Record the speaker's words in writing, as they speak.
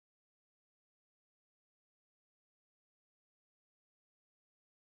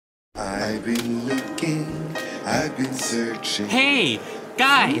I've been looking, I've been searching. Hey,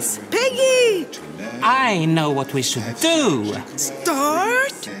 guys! Peggy! I know what we should do!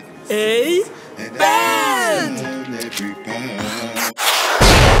 Start a band!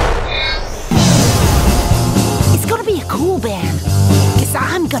 It's gonna be a cool band, cause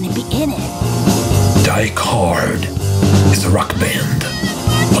I'm gonna be in it. Dyke Hard is a rock band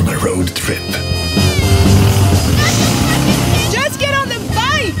on a road trip. Just get on the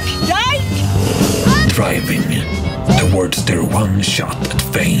bike, Dyke! Driving towards their one shot at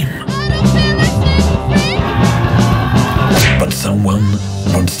fame. But someone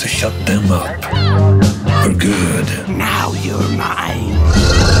wants to shut them up for good. Now you're mine.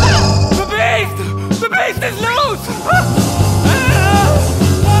 The beast! The beast is loose!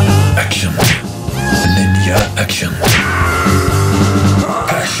 Action. Ninja action.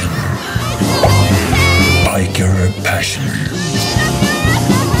 Passion. Biker passion.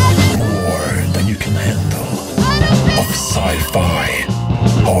 More than you can handle. Of sci-fi,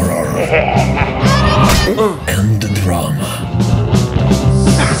 horror, and drama.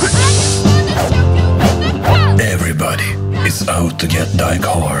 Everybody is out to get Dyke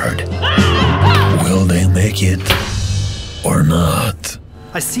Hard. Will they make it or not?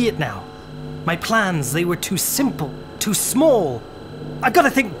 I see it now. My plans, they were too simple, too small. I gotta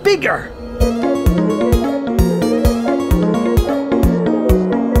think bigger!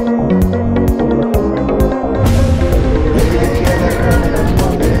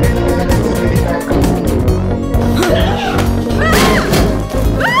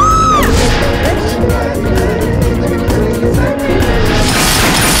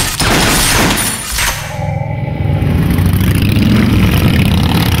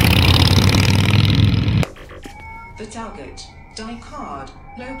 The target, Dyke Hard,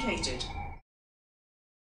 located.